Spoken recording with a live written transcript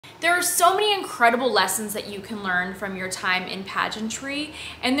There are so many incredible lessons that you can learn from your time in pageantry,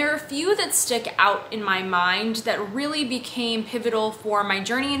 and there are a few that stick out in my mind that really became pivotal for my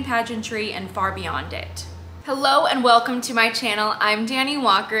journey in pageantry and far beyond it. Hello and welcome to my channel. I'm Dani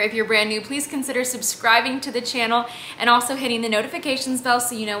Walker. If you're brand new, please consider subscribing to the channel and also hitting the notifications bell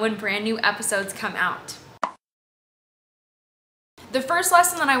so you know when brand new episodes come out. The first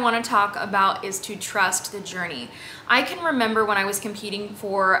lesson that I want to talk about is to trust the journey. I can remember when I was competing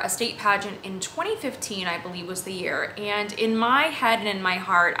for a state pageant in 2015, I believe was the year, and in my head and in my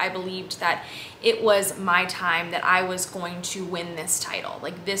heart, I believed that it was my time, that I was going to win this title.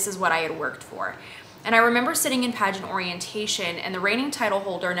 Like, this is what I had worked for. And I remember sitting in pageant orientation, and the reigning title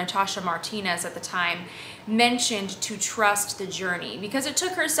holder, Natasha Martinez at the time, mentioned to trust the journey because it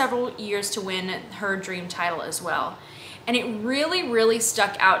took her several years to win her dream title as well. And it really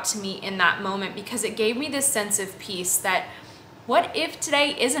stuck out to me in that moment because it gave me this sense of peace that what if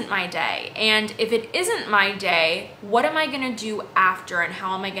today isn't my day? And if it isn't my day, what am I gonna do after and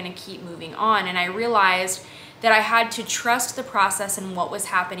how am I gonna keep moving on? And I realized that I had to trust the process and what was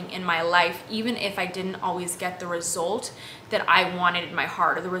happening in my life, even if I didn't always get the result that I wanted in my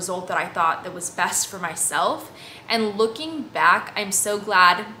heart or the result that I thought that was best for myself. And looking back, I'm so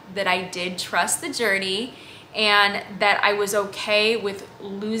glad that I did trust the journey and that I was okay with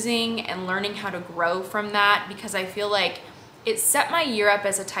losing and learning how to grow from that, because I feel like it set my year up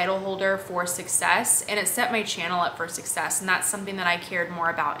as a title holder for success and it set my channel up for success, and that's something that I cared more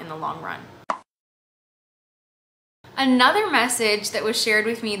about in the long run. Another message that was shared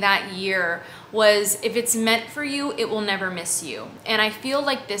with me that year was, if it's meant for you, it will never miss you. And I feel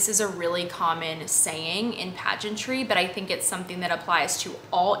like this is a really common saying in pageantry, but I think it's something that applies to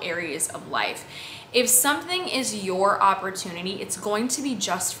all areas of life. If something is your opportunity, it's going to be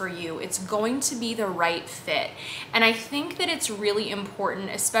just for you. It's going to be the right fit. And I think that it's really important,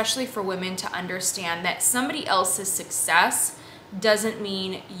 especially for women, to understand that somebody else's success doesn't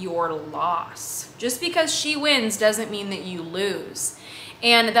mean your loss. Just because she wins doesn't mean that you lose.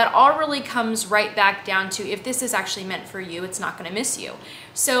 And that all really comes right back down to, if this is actually meant for you, it's not gonna miss you.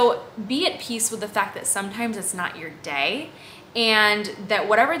 So be at peace with the fact that sometimes it's not your day, and that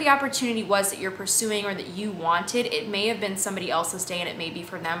whatever the opportunity was that you're pursuing or that you wanted, it may have been somebody else's day and it may be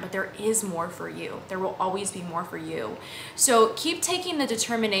for them, but there is more for you. There will always be more for you. So keep taking the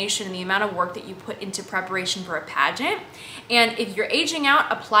determination and the amount of work that you put into preparation for a pageant. And if you're aging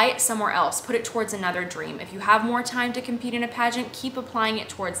out, apply it somewhere else. Put it towards another dream. If you have more time to compete in a pageant, keep applying it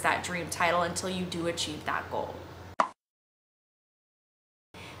towards that dream title until you do achieve that goal.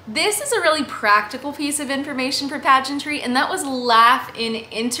 This is a really practical piece of information for pageantry, and that was laugh in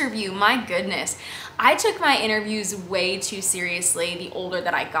interview. My goodness. I took my interviews way too seriously the older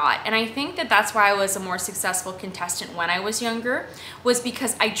that I got, and I think that that's why I was a more successful contestant when I was younger, was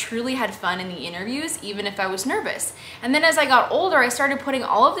because I truly had fun in the interviews, even if I was nervous. And then as I got older, I started putting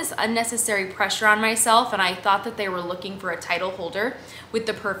all of this unnecessary pressure on myself, and I thought that they were looking for a title holder with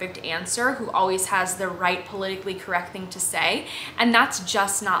the perfect answer, who always has the right politically correct thing to say, and that's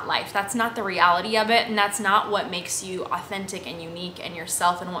just not life. That's not the reality of it, and that's not what makes you authentic and unique and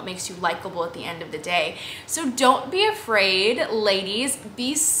yourself and what makes you likable at the end of the day. So don't be afraid, ladies.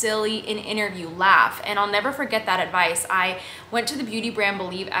 Be silly in interview, laugh. And I'll never forget that advice. I went to the Beauty Brand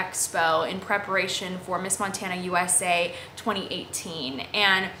Believe Expo in preparation for Miss Montana USA 2018,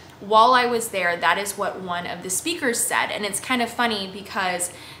 and while I was there, that is what one of the speakers said. And it's kind of funny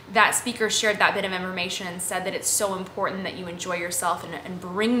because that speaker shared that bit of information and said that it's so important that you enjoy yourself and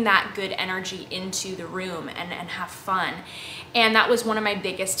bring that good energy into the room and have fun. And that was one of my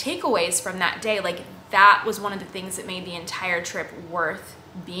biggest takeaways from that day. Like, that was one of the things that made the entire trip worth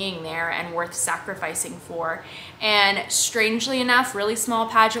being there and worth sacrificing for. And strangely enough, really small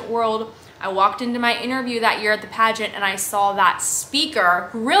pageant world, I walked into my interview that year at the pageant and I saw that speaker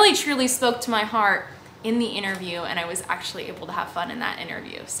who really truly spoke to my heart in the interview, and I was actually able to have fun in that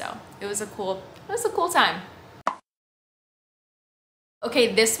interview. So it was a cool time.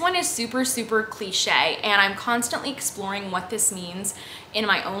 Okay, this one is super cliche, and I'm constantly exploring what this means in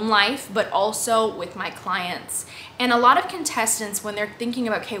my own life, but also with my clients. And a lot of contestants, when they're thinking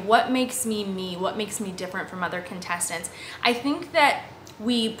about, okay, what makes me me? What makes me different from other contestants? I think that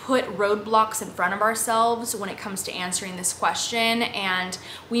we put roadblocks in front of ourselves when it comes to answering this question, and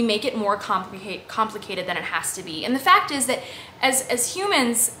we make it more complicated than it has to be. And the fact is that as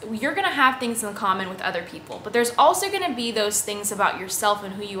humans, you're gonna have things in common with other people, but there's also gonna be those things about yourself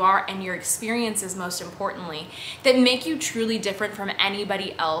and who you are and your experiences, most importantly, that make you truly different from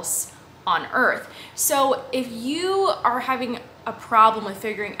anybody else on earth. So if you are having a problem with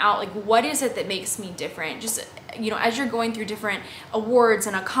figuring out, like, what is it that makes me different, just as you're going through different awards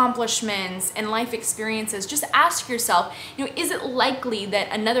and accomplishments and life experiences, just ask yourself, is it likely that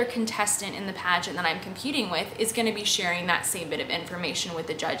another contestant in the pageant that I'm competing with is going to be sharing that same bit of information with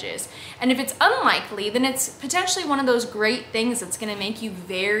the judges? And if it's unlikely, then it's potentially one of those great things that's going to make you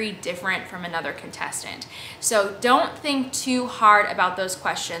very different from another contestant. So don't think too hard about those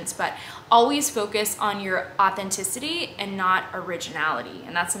questions, but always focus on your authenticity and not originality.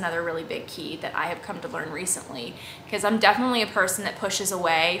 And that's another really big key that I have come to learn recently, because I'm definitely a person that pushes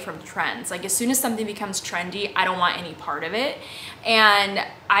away from trends. Like as soon as something becomes trendy, I don't want any part of it. And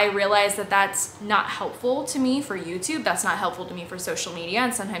I realize that that's not helpful to me for YouTube. That's not helpful to me for social media.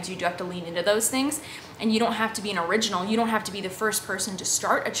 And sometimes you do have to lean into those things. And you don't have to be an original. You don't have to be the first person to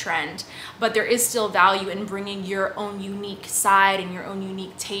start a trend, but there is still value in bringing your own unique side and your own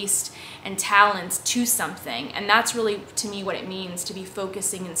unique taste and talents to something. And that's really, to me, what it means to be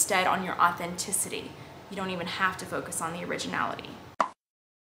focusing instead on your authenticity. You don't even have to focus on the originality.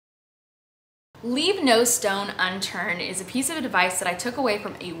 Leave no stone unturned is a piece of advice that I took away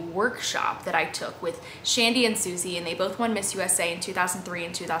from a workshop that I took with Shandy and Susie, and they both won Miss USA in 2003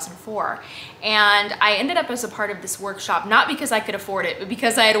 and 2004. And I ended up as a part of this workshop, not because I could afford it, but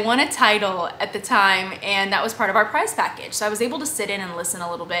because I had won a title at the time, and that was part of our prize package. So I was able to sit in and listen a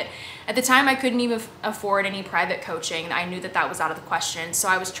little bit. At the time, I couldn't even afford any private coaching. I knew that that was out of the question. So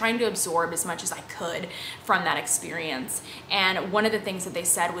I was trying to absorb as much as I could from that experience. And one of the things that they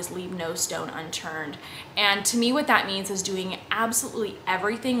said was leave no stone unturned. And to me, what that means is doing absolutely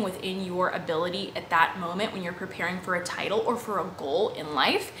everything within your ability at that moment when you're preparing for a title or for a goal in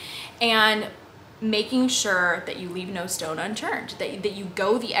life, and making sure that you leave no stone unturned, that you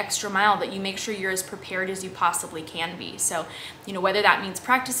go the extra mile, that you make sure you're as prepared as you possibly can be. So, whether that means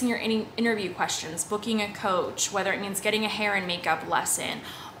practicing your interview questions, booking a coach, whether it means getting a hair and makeup lesson,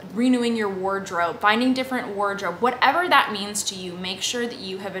 renewing your wardrobe, finding different wardrobe, whatever that means to you, make sure that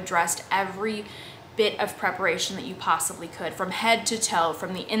you have addressed every bit of preparation that you possibly could, from head to toe,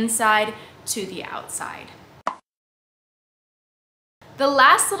 from the inside to the outside. The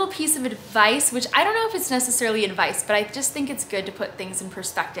last little piece of advice, which I don't know if it's necessarily advice, but I just think it's good to put things in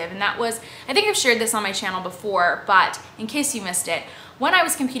perspective, and that was, I think I've shared this on my channel before, but in case you missed it, when I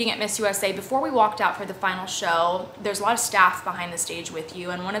was competing at Miss USA, before we walked out for the final show, there's a lot of staff behind the stage with you,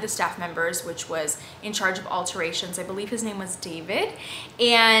 and one of the staff members, which was in charge of alterations, I believe his name was David,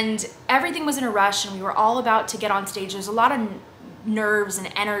 and everything was in a rush, and we were all about to get on stage. There's a lot of nerves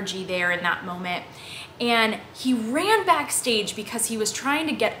and energy there in that moment. And he ran backstage because he was trying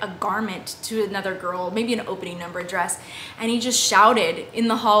to get a garment to another girl, maybe an opening number dress, and he just shouted in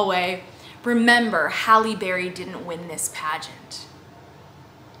the hallway, "Remember, Halle Berry didn't win this pageant."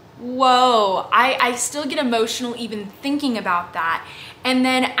 Whoa, I still get emotional even thinking about that. And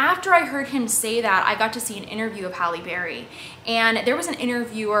then after I heard him say that, I got to see an interview of Halle Berry. And there was an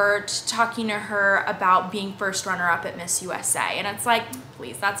interviewer talking to her about being first runner-up at Miss USA. And it's like,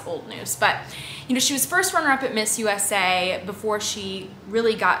 please, that's old news. But, she was first runner-up at Miss USA before she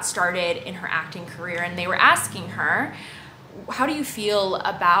really got started in her acting career. And they were asking her, how do you feel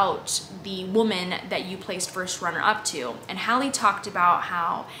about the woman that you placed first runner-up to? And Halle talked about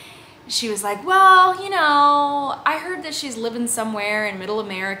how she was like, well, I heard that she's living somewhere in middle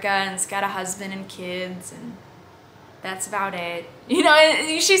America and has got a husband and kids, and that's about it.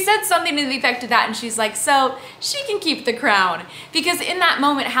 She said something to the effect of that, and she's like, so she can keep the crown. Because in that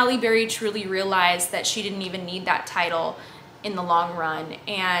moment, Halle Berry truly realized that she didn't even need that title in the long run,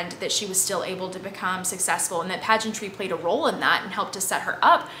 and that she was still able to become successful, and that pageantry played a role in that and helped to set her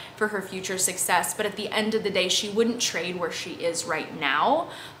up for her future success. But at the end of the day, she wouldn't trade where she is right now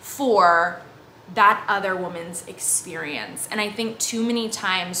for that other woman's experience. And I think too many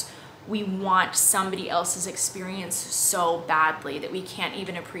times we want somebody else's experience so badly that we can't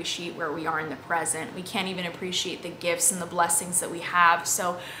even appreciate where we are in the present. We can't even appreciate the gifts and the blessings that we have.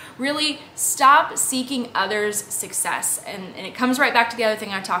 So really stop seeking others' success. And it comes right back to the other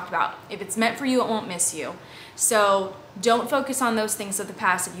thing I talked about. If it's meant for you, it won't miss you. So don't focus on those things of the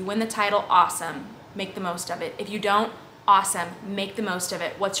past. If you win the title, awesome. Make the most of it. If you don't, awesome. Make the most of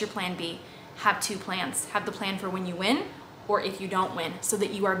it. What's your plan B? Have two plans. Have the plan for when you win, or if you don't win, so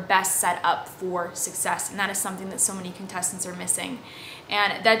that you are best set up for success. And that is something that so many contestants are missing.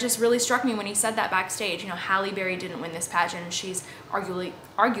 And that just really struck me when he said that backstage. Halle Berry didn't win this pageant, and she's arguably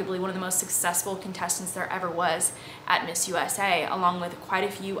one of the most successful contestants there ever was at Miss USA, along with quite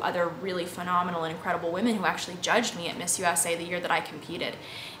a few other really phenomenal and incredible women who actually judged me at Miss USA the year that I competed.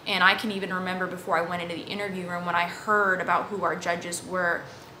 And I can even remember before I went into the interview room, when I heard about who our judges were,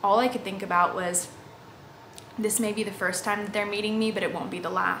 all I could think about was, this may be the first time that they're meeting me, but it won't be the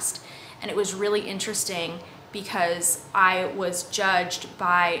last. And it was really interesting because I was judged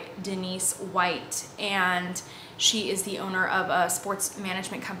by Denise White, and she is the owner of a sports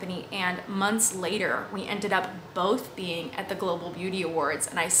management company. And months later, we ended up both being at the Global Beauty Awards,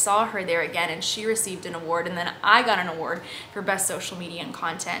 and I saw her there again, and she received an award, and then I got an award for Best Social Media and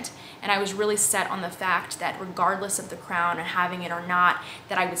Content. And I was really set on the fact that regardless of the crown and having it or not,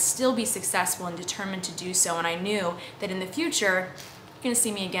 that I would still be successful and determined to do so. And I knew that in the future, you're gonna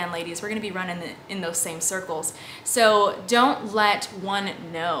see me again, ladies. We're gonna be running in those same circles. So don't let one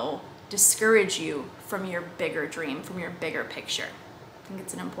no discourage you from your bigger dream, from your bigger picture. I think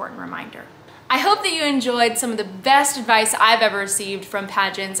it's an important reminder. I hope that you enjoyed some of the best advice I've ever received from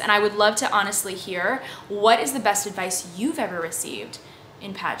pageants, and I would love to honestly hear what is the best advice you've ever received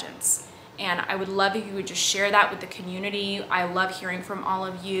in pageants. And I would love if you would just share that with the community. I love hearing from all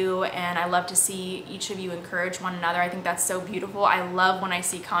of you, and I love to see each of you encourage one another. I think that's so beautiful. I love when I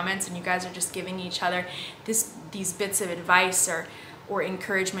see comments and you guys are just giving each other these bits of advice or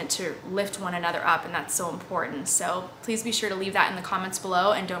encouragement to lift one another up, and that's so important. So please be sure to leave that in the comments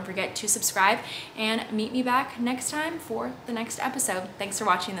below, and don't forget to subscribe, and meet me back next time for the next episode. Thanks for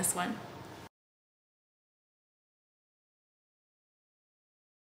watching this one.